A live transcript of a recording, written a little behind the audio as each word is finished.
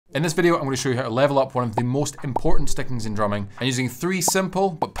In this video, I'm going to show you how to level up one of the most important stickings in drumming, and using 3 simple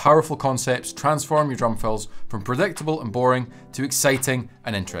but powerful concepts, transform your drum fills from predictable and boring to exciting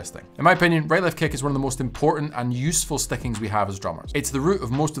and interesting. In my opinion, right-left kick is one of the most important and useful stickings we have as drummers. It's the root of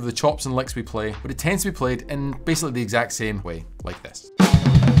most of the chops and licks we play, but it tends to be played in basically the exact same way, like this.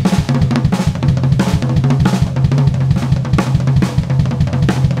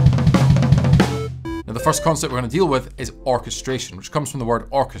 Now, the first concept we're going to deal with is orchestration, which comes from the word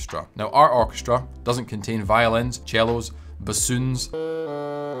orchestra. Now, our orchestra doesn't contain violins, cellos, bassoons,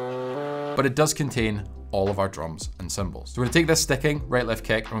 but it does contain all of our drums and cymbals. So we're going to take this sticking, right-left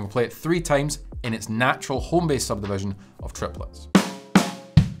kick, and we're going to play it 3 times in its natural home bass subdivision of triplets.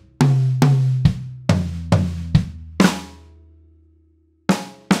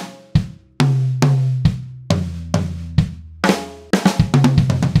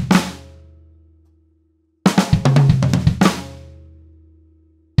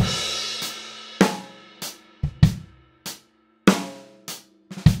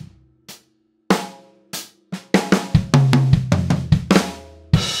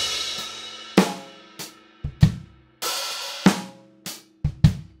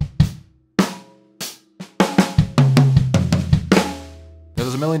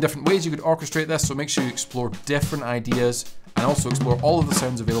 There's a million different ways you could orchestrate this, so make sure you explore different ideas and also explore all of the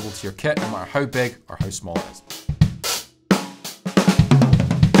sounds available to your kit, no matter how big or how small it is.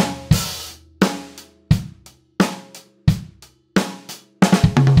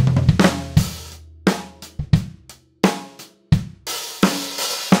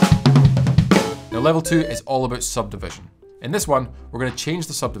 Now, level 2 is all about subdivision. In this one, we're going to change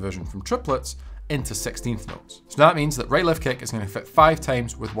the subdivision from triplets into 16th notes. So that means that right-left kick is going to fit 5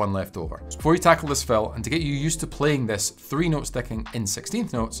 times with 1 left over. So before you tackle this fill, and to get you used to playing this 3-note sticking in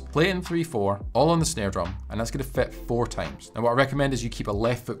 16th notes, play it in 3/4, all on the snare drum, and that's going to fit 4 times. Now, what I recommend is you keep a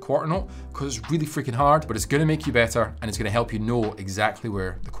left foot quarter note, because it's really freaking hard, but it's going to make you better, and it's going to help you know exactly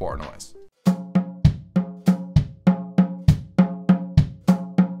where the quarter note is.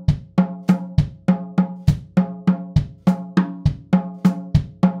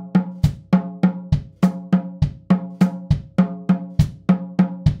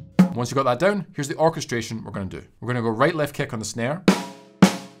 Once you got that down, here's the orchestration we're going to do. We're going to go right-left kick on the snare,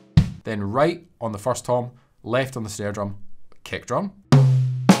 then right on the first tom, left on the snare drum, kick drum. Then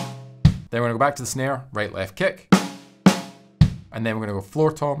we're going to go back to the snare, right-left kick. And then we're going to go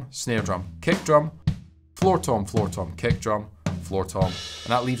floor tom, snare drum, kick drum, floor tom, kick drum, floor tom. And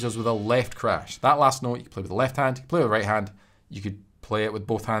that leaves us with a left crash. That last note you can play with the left hand, you can play with the right hand. You could play it with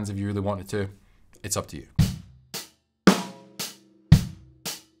both hands if you really wanted to. It's up to you.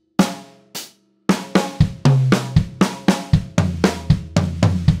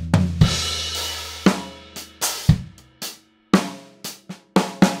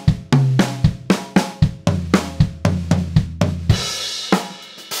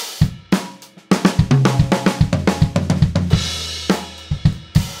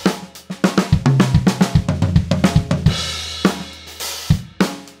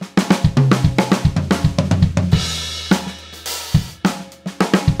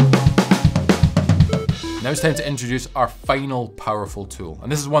 Now it's time to introduce our final powerful tool. And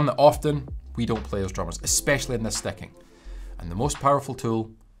this is one that often we don't play as drummers, especially in this sticking. And the most powerful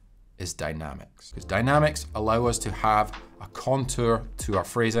tool is dynamics. Because dynamics allow us to have a contour to our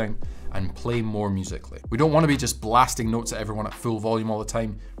phrasing and play more musically. We don't want to be just blasting notes at everyone at full volume all the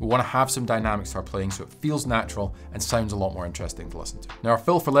time. We want to have some dynamics to our playing so it feels natural and sounds a lot more interesting to listen to. Now, our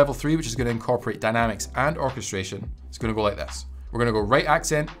fill for level 3, which is going to incorporate dynamics and orchestration, is going to go like this. We're going to go right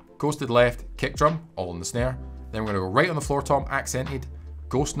accent, ghosted left, kick drum, all on the snare. Then we're going to go right on the floor tom, accented,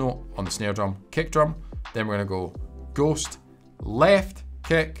 ghost note on the snare drum, kick drum. Then we're going to go ghost, left,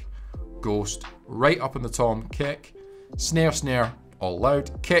 kick, ghost, right up on the tom, kick, snare, snare, all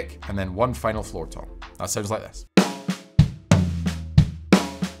loud, kick, and then 1 final floor tom. That sounds like this.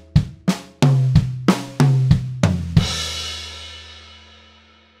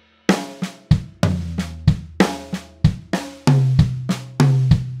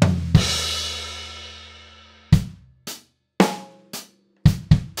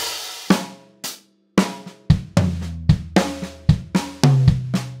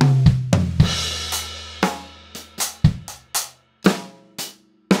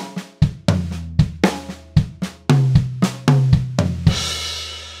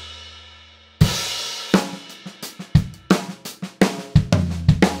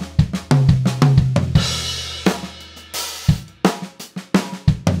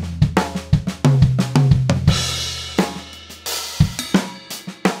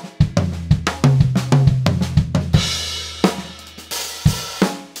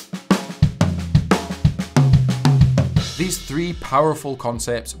 These 3 powerful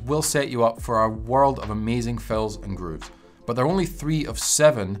concepts will set you up for a world of amazing fills and grooves. But they're only 3 of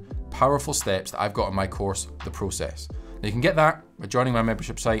 7 powerful steps that I've got in my course, The Process. Now you can get that by joining my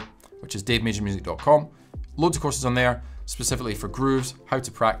membership site, which is davemajormusic.com. Loads of courses on there, specifically for grooves, how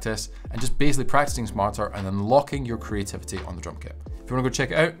to practice, and just basically practicing smarter and unlocking your creativity on the drum kit. If you want to go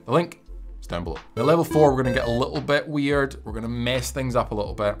check it out, the link is down below. At level 4, we're going to get a little bit weird. We're going to mess things up a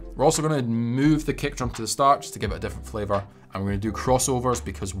little bit. We're also going to move the kick drum to the start just to give it a different flavor. And we're going to do crossovers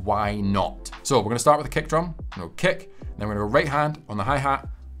because why not? So we're going to start with the kick drum. We're going to kick, then we're going to go right hand on the hi-hat,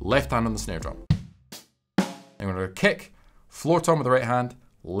 left hand on the snare drum. Then we're going to kick, floor tom with the right hand,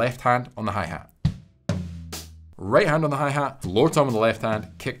 left hand on the hi-hat. Right hand on the hi-hat, floor tom with the left hand,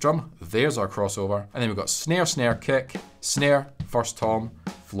 kick drum, there's our crossover. And then we've got snare, snare, kick, snare, first tom,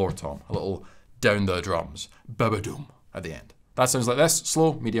 floor tom. A little down the drums, ba-ba-doom at the end. That sounds like this,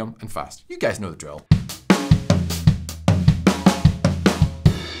 slow, medium, and fast. You guys know the drill.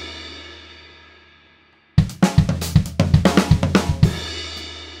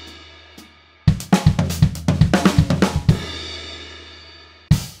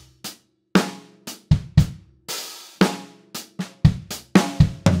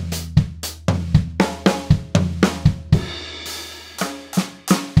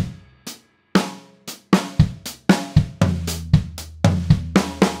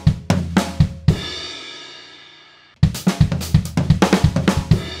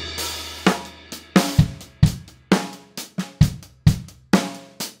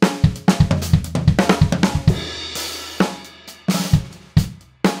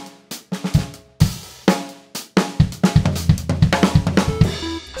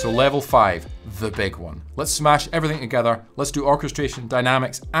 So level 5, the big one. Let's smash everything together. Let's do orchestration,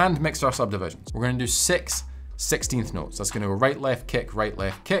 dynamics, and mix our subdivisions. We're gonna do 6 16th notes. That's gonna go right, left, kick,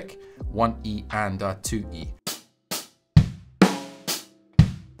 1 E and a 2 E.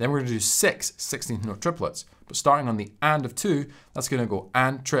 Then we're gonna do 6 16th note triplets, but starting on the and of 2, that's gonna go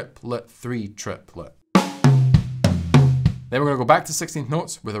and triplet, 3 triplet. Then we're gonna go back to 16th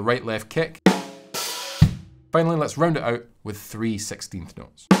notes with a right, left, kick. Finally, let's round it out with 3 16th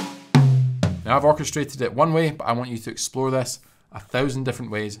notes. Now I've orchestrated it one way, but I want you to explore this 1,000 different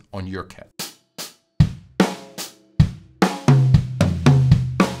ways on your kit.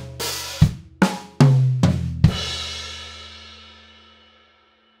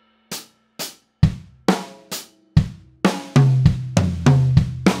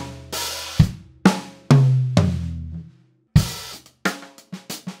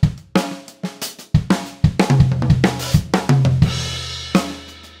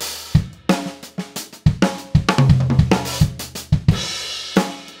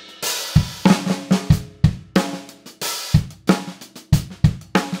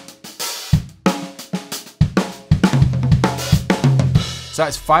 So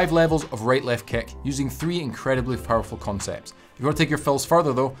that's 5 levels of right left kick using 3 incredibly powerful concepts. If you want to take your fills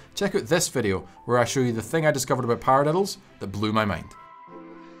further though, check out this video where I show you the thing I discovered about paradiddles that blew my mind.